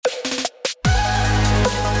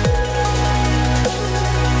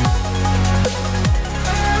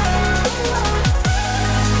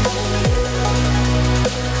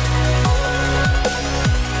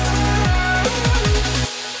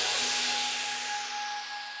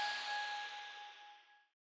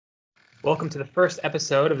Welcome to the first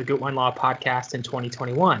episode of the Gutwein Law podcast in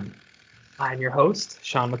 2021. I'm your host,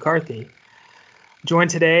 Sean McCarthy.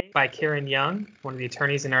 Joined today by Karen Young, one of the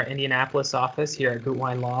attorneys in our Indianapolis office here at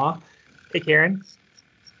Gutwein Law. Hey, Karen.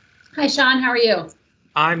 Hi, Sean. How are you?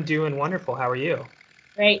 I'm doing wonderful. How are you?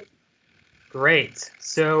 Great.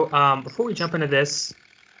 So before we jump into this,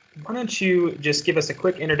 why don't you just give us a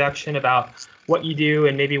quick introduction about what you do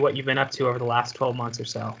and maybe what you've been up to over the last 12 months or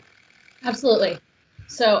so? Absolutely.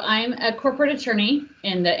 So I'm a corporate attorney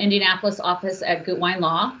in the Indianapolis office at Gutwein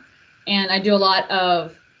Law, and I do a lot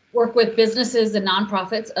of work with businesses and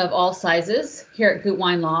nonprofits of all sizes here at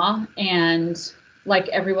Gutwein Law, and like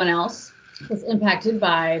everyone else, was impacted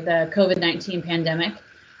by the COVID-19 pandemic.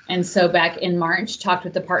 And so back in March, talked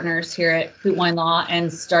with the partners here at Gutwein Law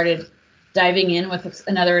and started diving in with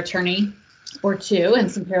another attorney or two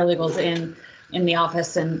and some paralegals in the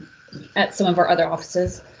office and at some of our other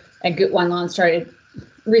offices at Gutwein Law, and started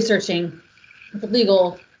researching the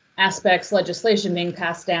legal aspects, legislation being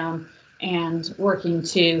passed down, and working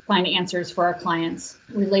to find answers for our clients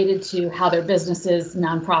related to how their businesses,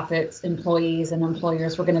 nonprofits, employees, and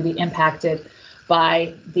employers were going to be impacted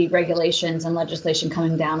by the regulations and legislation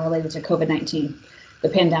coming down related to COVID-19, the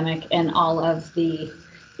pandemic, and all of the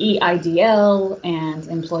EIDL and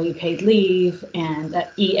employee paid leave and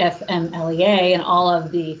EFMLEA and all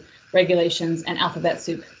of the regulations and alphabet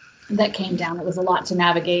soup that came down. It was a lot to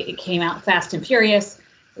navigate. It came out fast and furious.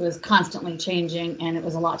 It was constantly changing, and it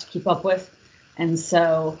was a lot to keep up with. And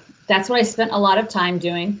so that's what I spent a lot of time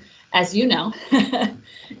doing, as you know,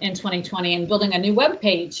 in 2020, and building a new web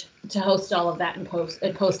page to host all of that and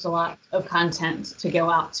post a lot of content to go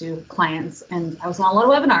out to clients. And I was on a lot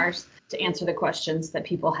of webinars to answer the questions that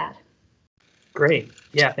people had. Great.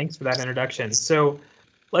 Yeah, thanks for that introduction. So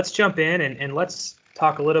let's jump in and let's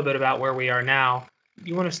talk a little bit about where we are now.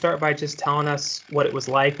 You want to start by just telling us what it was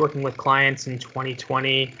like working with clients in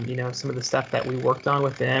 2020, some of the stuff that we worked on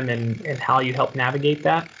with them and how you helped navigate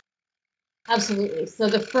that? Absolutely. So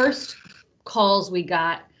the first calls we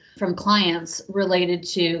got from clients related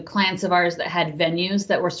to clients of ours that had venues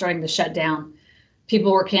that were starting to shut down.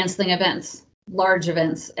 People were canceling events, large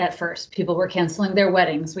events at first. People were canceling their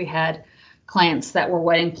weddings. We had clients that were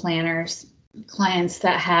wedding planners, clients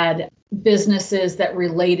that had businesses that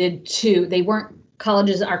related to, they weren't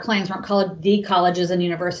colleges, our clients weren't colleges and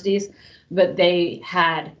universities, but they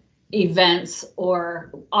had events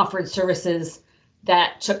or offered services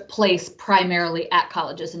that took place primarily at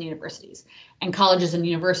colleges and universities. And colleges and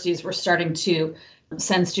universities were starting to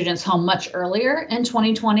send students home much earlier in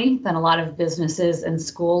 2020 than a lot of businesses and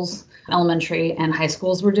schools, elementary and high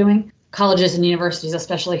schools were doing. Colleges and universities,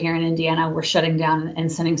 especially here in Indiana, were shutting down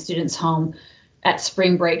and sending students home at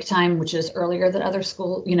spring break time, which is earlier than other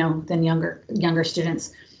school, than younger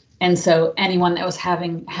students. And so anyone that was had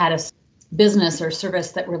a business or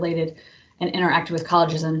service that related and interacted with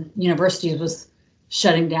colleges and universities was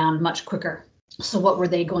shutting down much quicker. So what were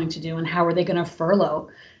they going to do, and how were they going to furlough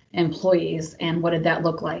employees, and what did that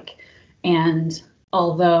look like? And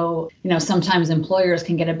although, sometimes employers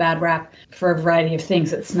can get a bad rap for a variety of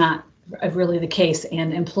things, it's not really the case,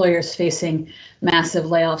 and employers facing massive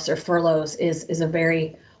layoffs or furloughs is a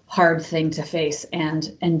very hard thing to face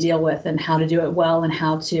and deal with, and how to do it well and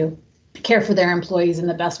how to care for their employees in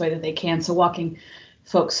the best way that they can. So walking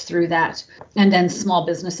folks through that. And then small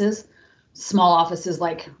businesses, small offices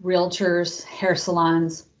like realtors, hair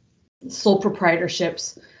salons, sole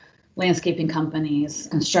proprietorships, landscaping companies,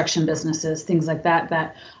 construction businesses, things like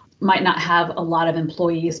that might not have a lot of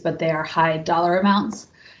employees, but they are high dollar amounts,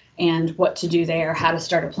 and what to do there, how to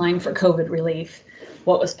start applying for COVID relief,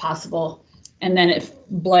 what was possible. And then it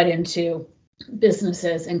bled into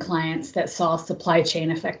businesses and clients that saw supply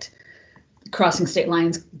chain effect, crossing state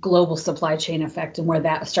lines, global supply chain effect, and where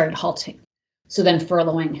that started halting. So then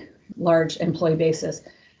furloughing large employee bases.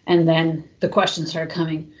 And then the questions started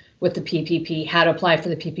coming with the PPP, how to apply for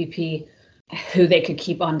the PPP, who they could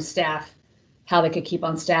keep on staff, how they could keep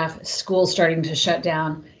on staff, schools starting to shut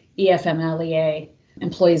down, EFMLEA,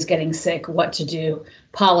 employees getting sick, what to do,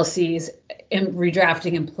 policies,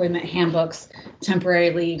 redrafting employment handbooks,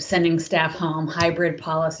 temporary leave, sending staff home, hybrid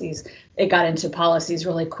policies. It got into policies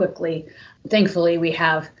really quickly. Thankfully, we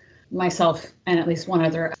have myself and at least one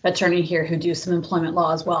other attorney here who do some employment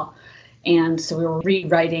law as well. And so we were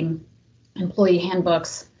rewriting employee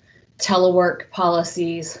handbooks, telework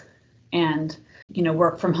policies, and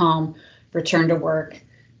work from home, return to work,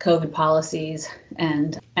 COVID policies,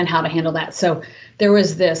 and how to handle that. So there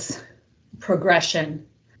was this progression,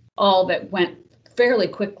 all that went fairly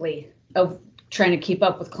quickly, of trying to keep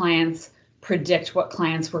up with clients, predict what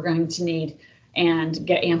clients were going to need, and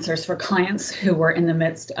get answers for clients who were in the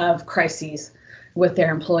midst of crises with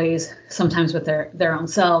their employees, sometimes with their own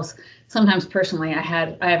selves. Sometimes personally, I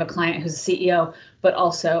have a client who's a CEO, but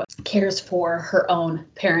also cares for her own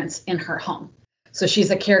parents in her home. So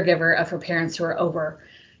she's a caregiver of her parents who are over,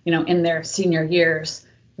 in their senior years,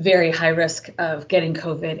 very high risk of getting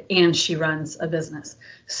COVID, and she runs a business.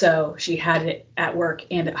 So she had it at work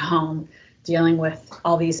and at home, dealing with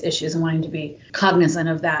all these issues and wanting to be cognizant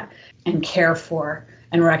of that and care for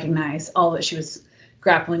and recognize all that she was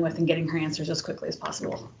grappling with and getting her answers as quickly as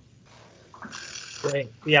possible.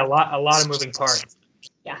 Great. Yeah, a lot of moving parts.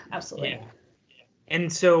 Yeah, absolutely. Yeah.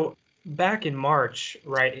 And so back in March,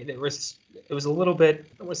 right, it was a little bit,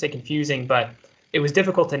 I wouldn't say confusing, but it was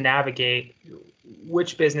difficult to navigate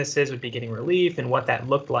which businesses would be getting relief and what that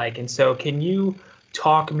looked like. And so can you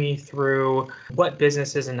talk me through what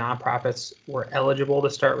businesses and nonprofits were eligible to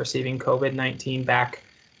start receiving COVID-19 back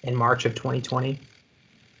in March of 2020?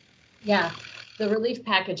 Yeah, the relief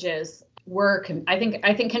packages were, I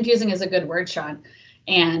think confusing is a good word, Sean.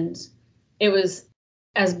 And it was,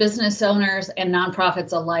 as business owners and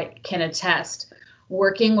nonprofits alike can attest,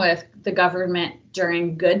 working with the government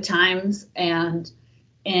during good times and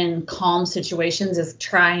in calm situations is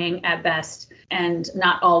trying at best and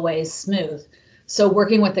not always smooth. So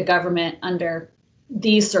working with the government under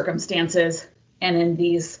these circumstances and in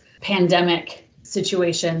these pandemic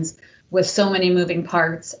situations with so many moving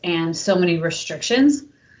parts and so many restrictions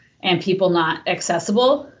and people not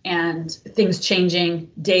accessible and things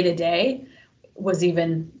changing day to day was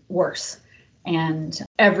even worse. And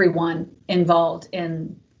everyone involved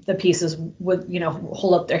in the pieces would,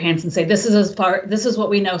 hold up their hands and say, this is what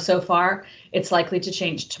we know so far. It's likely to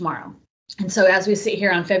change tomorrow. And so as we sit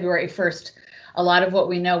here on February 1st, a lot of what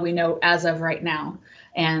we know as of right now.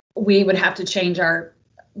 And we would have to change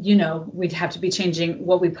we'd have to be changing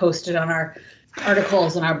what we posted on our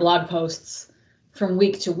articles and our blog posts from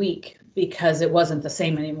week to week because it wasn't the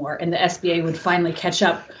same anymore. And the SBA would finally catch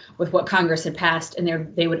up with what Congress had passed,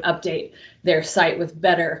 and they would update their site with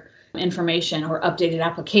better information or updated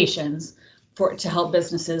applications to help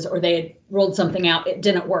businesses, or they had rolled something out, it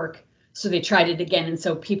didn't work, so they tried it again. And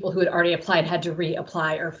so people who had already applied had to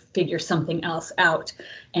reapply or figure something else out.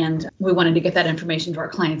 And we wanted to get that information to our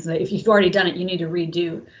clients that if you've already done it, you need to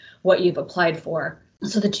redo what you've applied for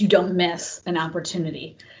so that you don't miss an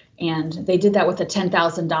opportunity. And they did that with a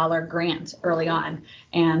 $10,000 grant early on.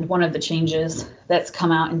 And one of the changes that's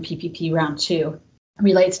come out in PPP round 2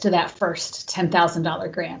 relates to that first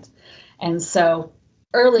 $10,000 grant. And so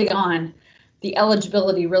early on, the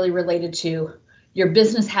eligibility really related to your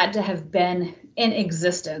business had to have been in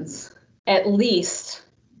existence at least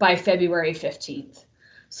by February 15th.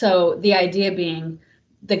 So the idea being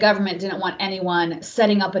the government didn't want anyone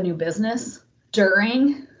setting up a new business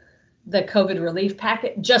during the COVID relief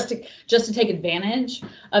package just to take advantage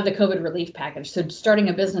of the COVID relief package. So starting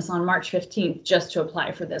a business on March 15th just to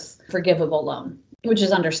apply for this forgivable loan, which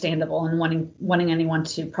is understandable and wanting anyone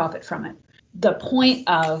to profit from it. The point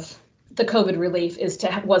of the COVID relief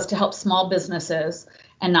was to help small businesses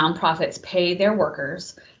and nonprofits pay their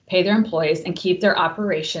workers, pay their employees, and keep their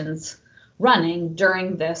operations running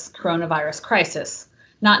during this coronavirus crisis,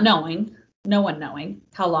 no one knowing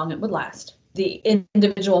how long it would last. The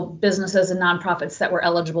individual businesses and nonprofits that were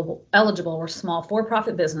eligible were small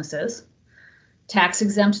for-profit businesses,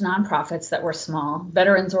 tax-exempt nonprofits that were small,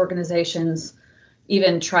 veterans organizations,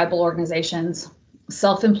 even tribal organizations,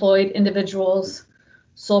 self-employed individuals,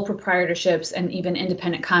 sole proprietorships, and even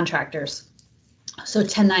independent contractors. So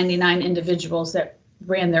 1099 individuals that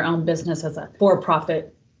ran their own business as a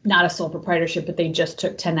for-profit, not a sole proprietorship, but they just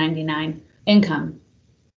took 1099 income.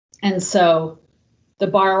 And so the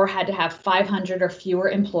borrower had to have 500 or fewer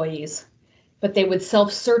employees, but they would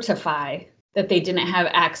self-certify that they didn't have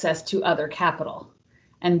access to other capital.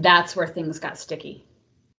 And that's where things got sticky.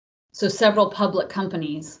 So several public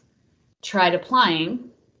companies tried applying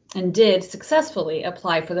and did successfully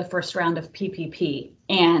apply for the first round of PPP.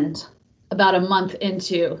 And about a month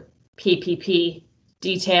into PPP,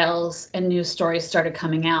 details and news stories started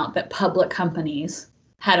coming out that public companies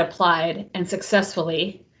had applied and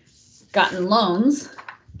successfully gotten loans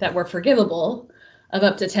that were forgivable of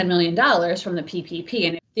up to $10 million from the PPP.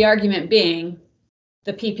 And the argument being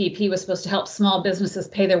the PPP was supposed to help small businesses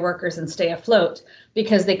pay their workers and stay afloat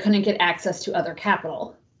because they couldn't get access to other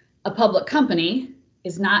capital. A public company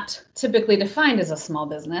is not typically defined as a small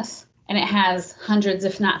business, and it has hundreds,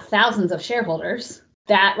 if not thousands, of shareholders.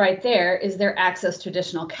 That right there is their access to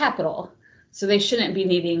additional capital. So they shouldn't be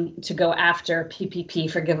needing to go after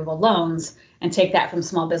PPP forgivable loans and take that from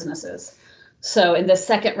small businesses. So in the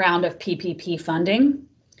second round of PPP funding,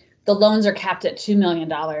 The loans are capped at $2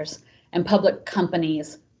 million, and public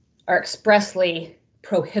companies are expressly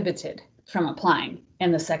prohibited from applying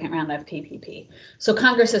in the second round of PPP. So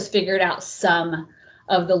Congress has figured out some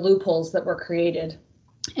of the loopholes that were created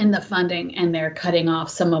in the funding, and they're cutting off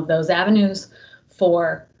some of those avenues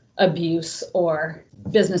for abuse or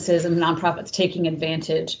businesses and nonprofits taking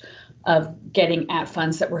advantage of getting at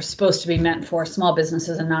funds that were supposed to be meant for small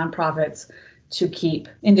businesses and nonprofits to keep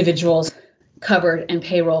individuals covered and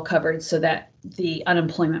payroll covered so that the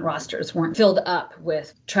unemployment rosters weren't filled up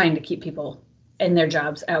with trying to keep people in their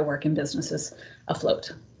jobs at work and businesses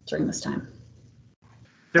afloat during this time.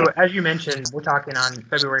 So as you mentioned, we're talking on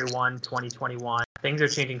February 1, 2021. Things are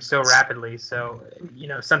changing so rapidly. So,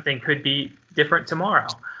 something could be different tomorrow.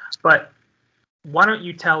 But why don't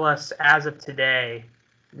you tell us, as of today,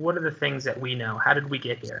 what are the things that we know? How did we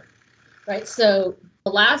get here? Right. So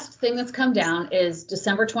the last thing that's come down is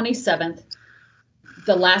December 27th.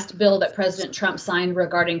 The last bill that President Trump signed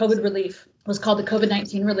regarding COVID relief was called the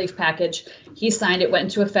COVID-19 relief package. He signed it, went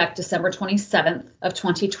into effect December 27th of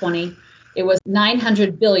 2020. It was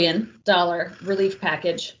 $900 billion relief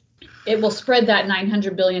package. It will spread that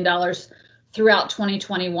 $900 billion throughout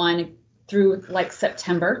 2021 through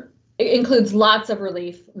September. It includes lots of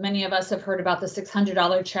relief. Many of us have heard about the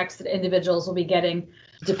 $600 checks that individuals will be getting,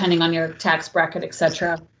 depending on your tax bracket, et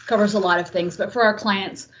cetera. Covers a lot of things. But for our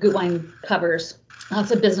clients, Gutwein covers lots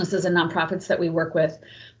of businesses and nonprofits that we work with.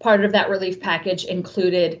 Part of that relief package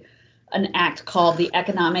included an act called the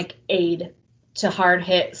Economic Aid to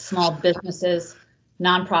Hard-Hit Small Businesses,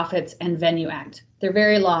 Nonprofits, and Venue Act. They're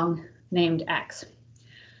very long named acts.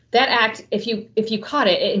 That act, if you caught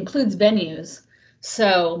it, it includes venues.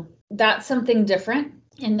 So that's something different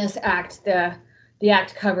in this act. The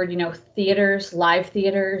act covered, theaters, live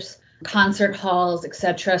theaters, concert halls,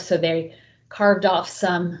 etc. So they carved off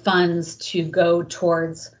some funds to go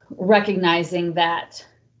towards recognizing that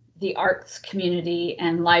the arts community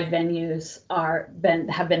and live venues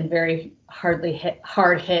have been very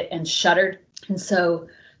hard hit and shuttered. And so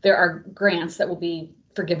there are grants that will be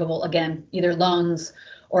forgivable, again, either loans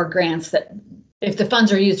or grants that if the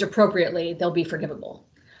funds are used appropriately, they'll be forgivable.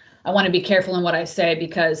 I want to be careful in what I say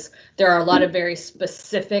because there are a lot of very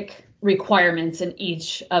specific requirements in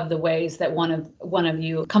each of the ways that one of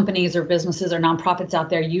you companies or businesses or nonprofits out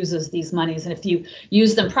there uses these monies. And if you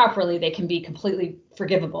use them properly, they can be completely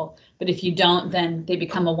forgivable. But if you don't, then they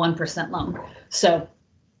become a 1% loan. So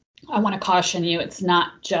I want to caution you, it's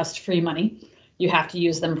not just free money. You have to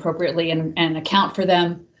use them appropriately and account for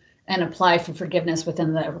them and apply for forgiveness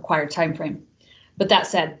within the required time frame. But that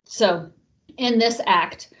said, so in this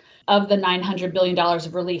act, of the $900 billion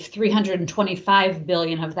of relief, $325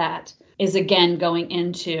 billion of that is again going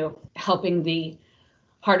into helping the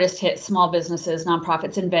hardest hit small businesses,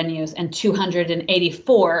 nonprofits, and venues, and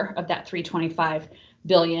 284 of that $325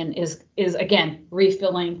 billion is again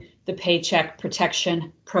refilling the Paycheck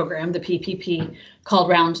Protection Program, the PPP, called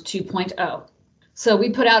Round 2.0. So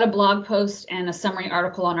we put out a blog post and a summary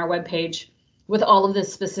article on our webpage with all of the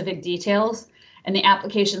specific details. And the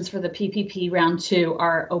applications for the PPP Round 2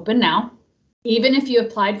 are open now. Even if you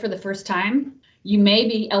applied for the first time, you may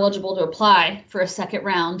be eligible to apply for a second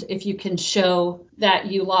round if you can show that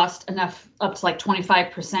you lost enough, up to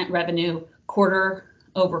 25% revenue quarter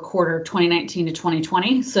over quarter, 2019 to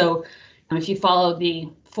 2020. So if you follow the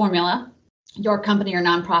formula, your company or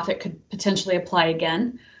nonprofit could potentially apply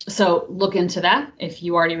again. So look into that if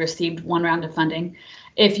you already received one round of funding.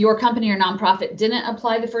 If your company or nonprofit didn't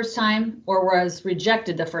apply the first time or was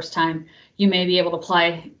rejected the first time, you may be able to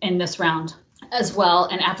apply in this round as well.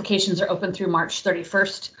 And applications are open through March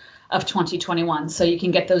 31st of 2021. So you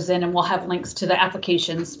can get those in, and we'll have links to the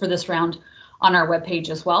applications for this round on our webpage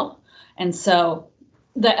as well. And so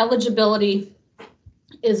the eligibility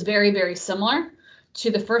is very, very similar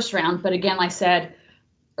to the first round. But again, like I said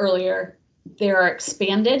earlier, there are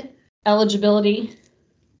expanded eligibility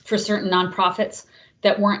for certain nonprofits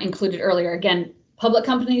that weren't included earlier. Again, public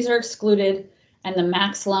companies are excluded and the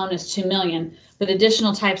max loan is $2 million, but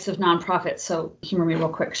additional types of nonprofits. So humor me real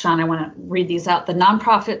quick, Sean, I want to read these out. The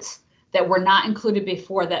nonprofits that were not included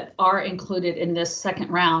before that are included in this second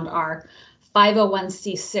round are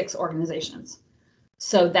 501c6 organizations.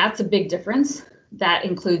 So that's a big difference. That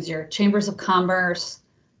includes your chambers of commerce,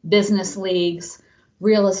 business leagues,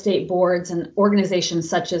 real estate boards, and organizations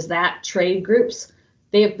such as that, trade groups.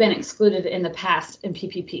 They have been excluded in the past in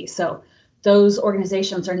PPP. So those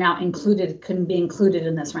organizations are now included, couldn't be included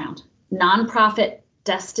in this round. Nonprofit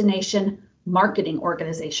destination marketing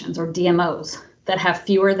organizations, or DMOs, that have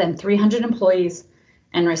fewer than 300 employees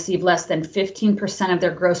and receive less than 15% of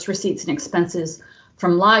their gross receipts and expenses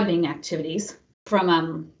from lobbying activities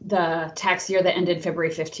from the tax year that ended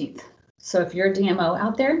February 15th. So if you're a DMO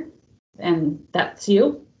out there and that's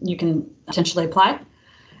you, you can potentially apply.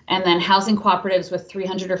 And then housing cooperatives with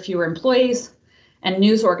 300 or fewer employees and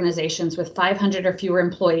news organizations with 500 or fewer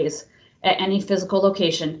employees at any physical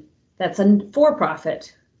location that's a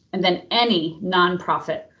for-profit, and then any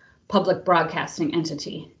nonprofit public broadcasting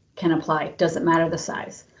entity can apply. Doesn't matter the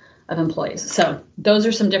size of employees. So those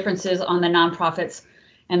are some differences on the nonprofits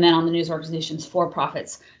and then on the news organizations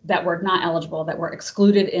for-profits that were not eligible, that were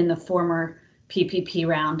excluded in the former PPP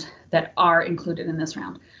round that are included in this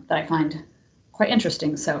round that I find quite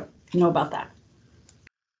interesting. So know about that.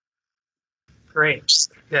 Great.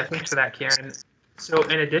 Yeah, thanks for that, Karen. So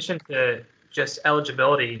in addition to just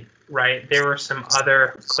eligibility, right, there were some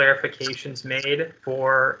other clarifications made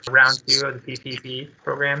for round 2 of the PPP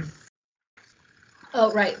program.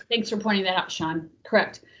 Oh, right. Thanks for pointing that out, Sean.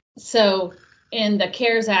 Correct. So in the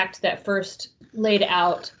CARES Act that first laid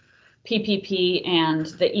out PPP and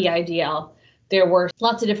the EIDL, there were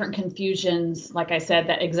lots of different confusions, like I said,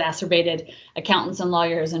 that exacerbated accountants and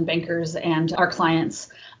lawyers and bankers and our clients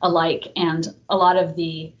alike. And a lot of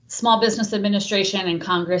the Small Business Administration and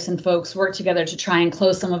Congress and folks worked together to try and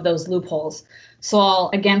close some of those loopholes. So I'll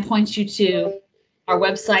again point you to our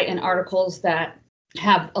website and articles that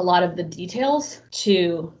have a lot of the details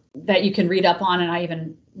that you can read up on. And I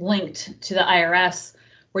even linked to the IRS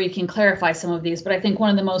where you can clarify some of these. But I think one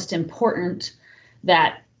of the most important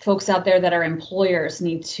that folks out there that are employers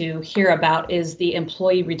need to hear about is the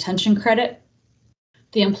employee retention credit.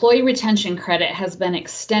 The employee retention credit has been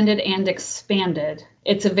extended and expanded.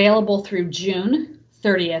 It's available through June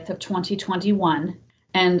 30th of 2021.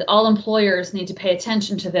 And all employers need to pay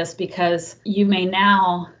attention to this because you may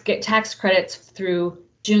now get tax credits through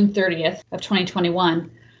June 30th of 2021,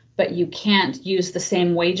 but you can't use the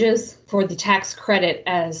same wages for the tax credit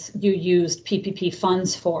as you used PPP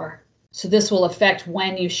funds for. So this will affect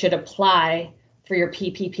when you should apply for your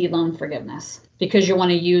PPP loan forgiveness because you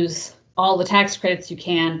want to use all the tax credits you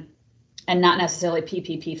can and not necessarily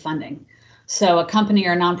PPP funding. So a company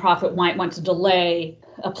or a nonprofit might want to delay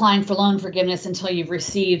applying for loan forgiveness until you've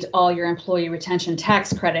received all your employee retention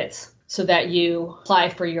tax credits so that you apply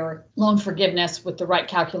for your loan forgiveness with the right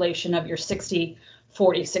calculation of your 60%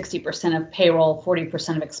 of payroll,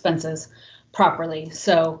 40% of expenses properly.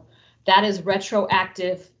 So that is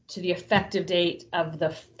retroactive to the effective date of the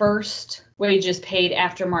first wages paid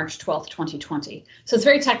after March 12th, 2020. So it's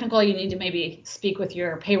very technical. You need to maybe speak with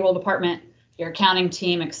your payroll department, your accounting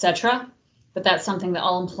team, etc. But that's something that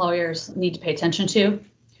all employers need to pay attention to.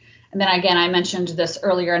 And then again, I mentioned this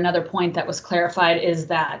earlier, another point that was clarified is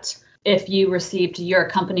that if you're a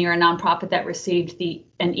company or a nonprofit that received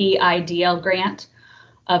an EIDL grant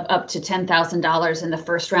of up to $10,000 in the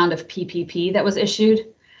first round of PPP that was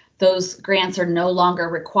issued, those grants are no longer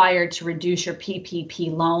required to reduce your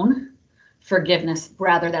PPP loan forgiveness.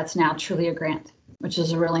 Rather, that's now truly a grant, which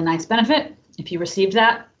is a really nice benefit if you received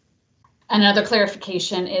that. Another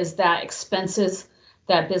clarification is that expenses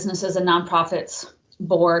that businesses and nonprofits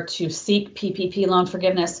bore to seek PPP loan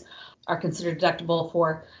forgiveness are considered deductible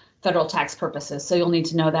for federal tax purposes. So you'll need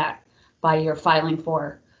to know that by your filing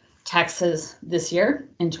for taxes this year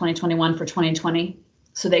in 2021 for 2020.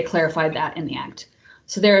 So they clarified that in the Act.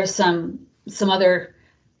 So there are some other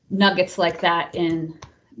nuggets like that in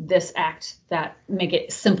this Act that make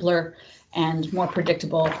it simpler and more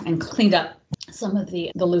predictable and cleaned up some of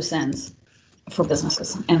the loose ends for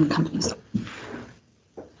businesses and companies.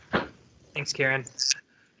 Thanks, Karen.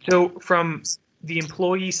 So from the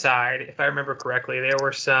employee side, if I remember correctly, there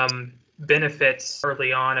were some benefits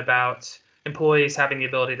early on about employees having the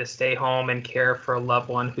ability to stay home and care for a loved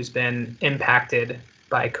one who's been impacted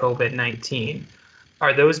by COVID-19.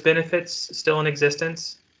 Are those benefits still in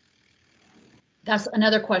existence? That's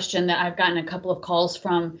another question that I've gotten a couple of calls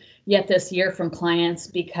from yet this year from clients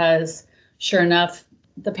because sure enough,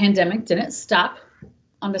 the pandemic didn't stop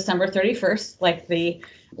on December 31st like the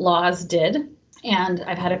laws did. And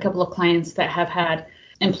I've had a couple of clients that have had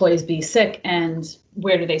employees be sick and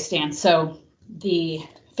where do they stand? So the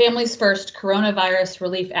Families First Coronavirus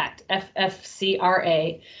Relief Act,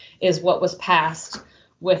 FFCRA, is what was passed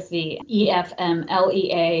with the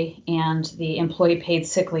EFMLEA and the Employee Paid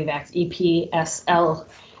Sick Leave Act, EPSLA.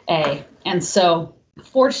 And so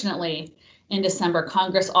fortunately, in December,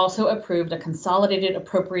 Congress also approved a Consolidated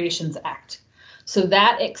Appropriations Act. So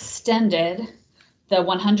that extended the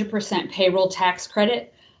 100% payroll tax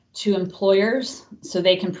credit to employers so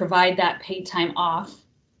they can provide that paid time off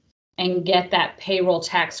and get that payroll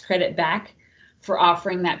tax credit back for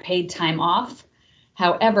offering that paid time off.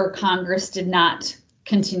 However, Congress did not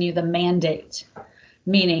continue the mandate.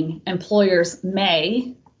 meaning employers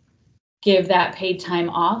may give that paid time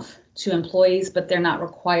off to employees, but they're not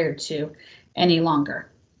required to any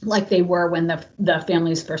longer, like they were when the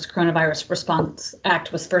Family's First Coronavirus Response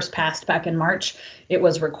Act was first passed back in March. It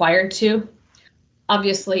was required to.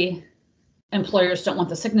 Obviously, employers don't want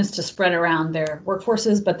the sickness to spread around their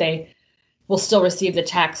workforces, but they will still receive the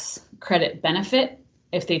tax credit benefit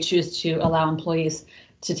if they choose to allow employees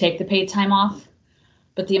to take the paid time off.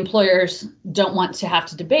 But the employers don't want to have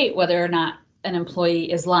to debate whether or not an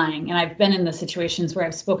employee is lying. And I've been in the situations where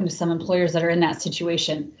I've spoken to some employers that are in that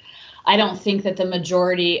situation. I don't think that the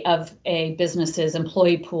majority of a business's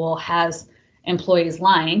employee pool has employees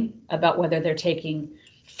lying about whether they're taking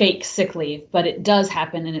fake sick leave, but it does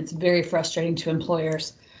happen, and it's very frustrating to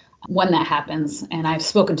employers when that happens. And I've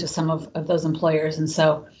spoken to some of those employers, and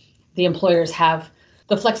so the employers have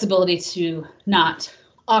the flexibility to not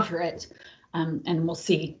offer it, and we'll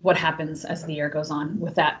see what happens as the year goes on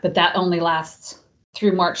with that. But that only lasts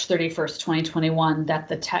through March 31st, 2021, that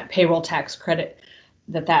the payroll tax credit,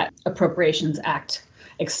 that Appropriations Act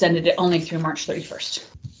extended it only through March 31st.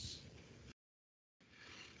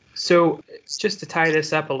 So just to tie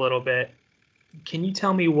this up a little bit, can you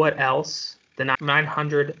tell me what else the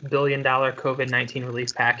 $900 billion COVID-19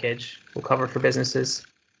 relief package will cover for businesses?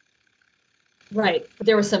 Right.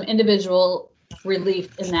 There was some individual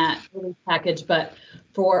relief in that relief package, but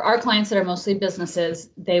for our clients that are mostly businesses,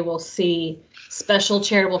 they will see special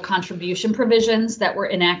charitable contribution provisions that were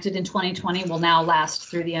enacted in 2020 will now last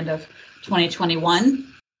through the end of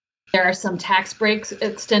 2021. There are some tax breaks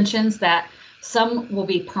extensions that some will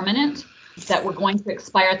be permanent, that were going to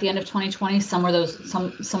expire at the end of 2020. Some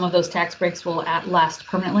of those tax breaks will last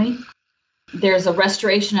permanently. There's a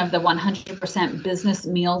restoration of the 100% business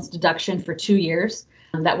meals deduction for 2 years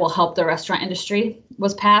that will help the restaurant industry,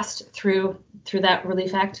 was passed through that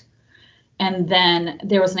Relief Act. And then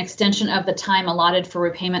there was an extension of the time allotted for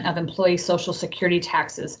repayment of employee Social Security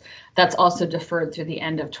taxes. That's also deferred through the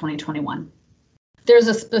end of 2021. There's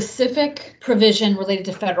a specific provision related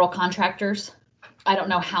to federal contractors. I don't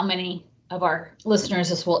know how many of our listeners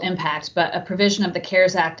this will impact, but a provision of the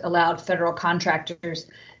CARES Act allowed federal contractors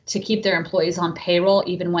to keep their employees on payroll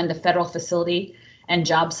even when the federal facility and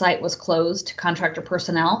job site was closed to contractor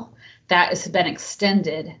personnel. That has been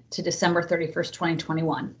extended to December 31st,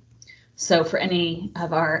 2021. So for any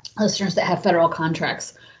of our listeners that have federal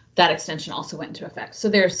contracts, that extension also went into effect. So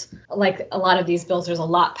there's, like a lot of these bills, there's a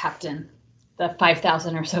lot packed in the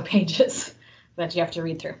 5,000 or so pages that you have to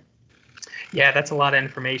read through. Yeah, that's a lot of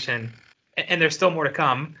information. And there's still more to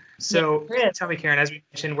come. So tell me, Karen, as we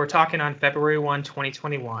mentioned, we're talking on February 1,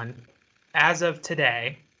 2021. As of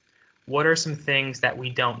today, what are some things that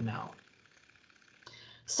we don't know?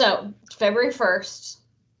 So February 1st,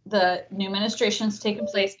 the new administration's taken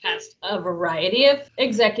place, passed a variety of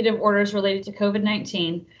executive orders related to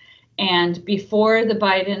COVID-19. And before the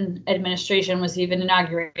Biden administration was even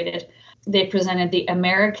inaugurated, they presented the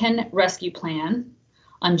American Rescue Plan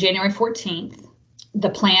on January 14th.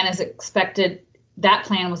 That plan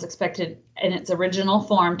was expected in its original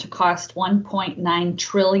form to cost $1.9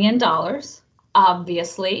 trillion.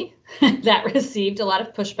 Obviously, that received a lot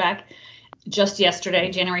of pushback. Just yesterday,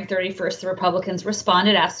 January 31st, the Republicans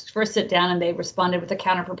responded, asked for a sit down, and they responded with a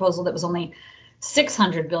counterproposal that was only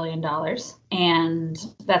 $600 billion. And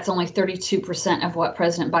that's only 32% of what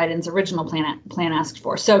President Biden's original plan asked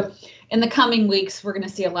for. So in the coming weeks, we're going to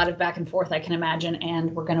see a lot of back and forth, I can imagine,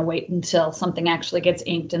 and we're going to wait until something actually gets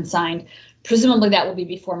inked and signed. Presumably that will be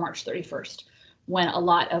before March 31st, when a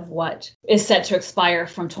lot of what is set to expire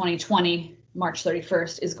from 2020, March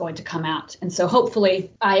 31st, is going to come out. And so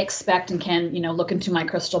hopefully I expect and can, look into my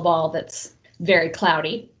crystal ball that's very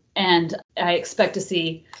cloudy. And I expect to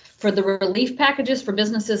see, for the relief packages for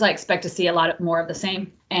businesses, I expect to see a lot more of the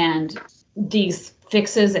same. And these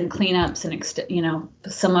fixes and cleanups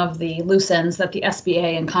and, some of the loose ends that the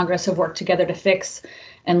SBA and Congress have worked together to fix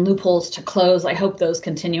and loopholes to close, I hope those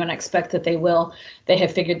continue, and I expect that they will. They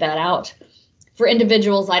have figured that out. For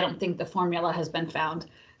individuals, I don't think the formula has been found.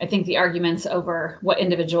 I think the arguments over what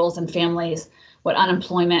individuals and families, what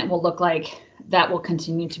unemployment will look like, that will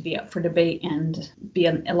continue to be up for debate and be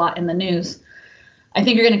a lot in the news. I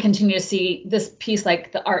think you're going to continue to see this piece,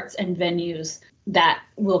 like the arts and venues, that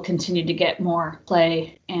will continue to get more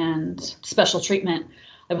play and special treatment.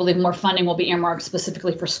 I believe more funding will be earmarked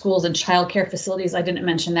specifically for schools and childcare facilities. I didn't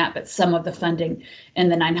mention that, but some of the funding in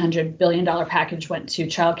the $900 billion package went to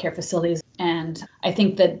childcare facilities. And I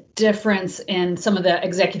think the difference in some of the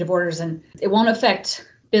executive orders, and it won't affect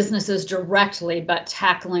businesses directly, but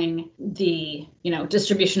tackling the,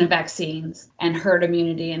 distribution of vaccines and herd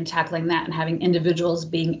immunity and tackling that and having individuals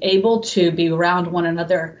being able to be around one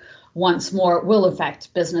another once more will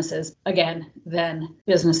affect businesses. Again, then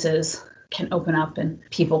businesses can open up and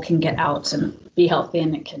people can get out and be healthy,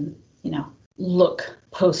 and it can, look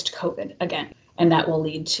post-COVID again. And that will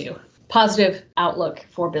lead to positive outlook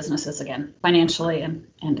for businesses again, financially and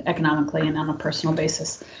economically and on a personal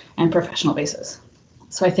basis and professional basis.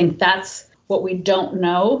 So I think that's what we don't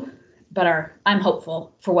know, but I'm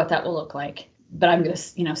hopeful for what that will look like. But I'm going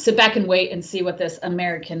to, sit back and wait and see what this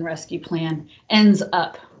American Rescue Plan ends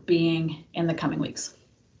up being in the coming weeks.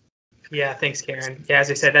 Yeah, thanks, Karen. Yeah,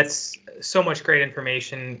 as I said, that's so much great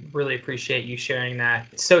information. Really appreciate you sharing that.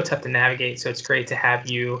 It's so tough to navigate, so it's great to have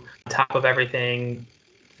you on top of everything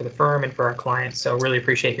for the firm and for our clients. So really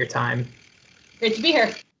appreciate your time. Great to be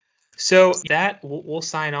here. So that we'll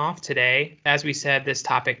sign off today. As we said, this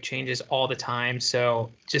topic changes all the time.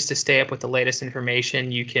 So just to stay up with the latest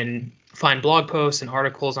information, you can find blog posts and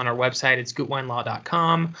articles on our website. It's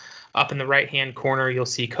gutweinlaw.com. Up in the right-hand corner, you'll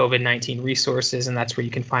see COVID-19 resources, and that's where you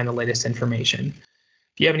can find the latest information.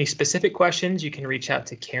 If you have any specific questions, you can reach out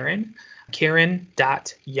to Karen,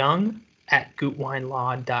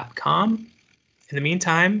 karen.young@gutweinlaw.com. In the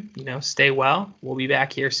meantime, stay well. We'll be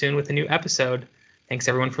back here soon with a new episode. Thanks,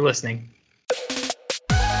 everyone, for listening.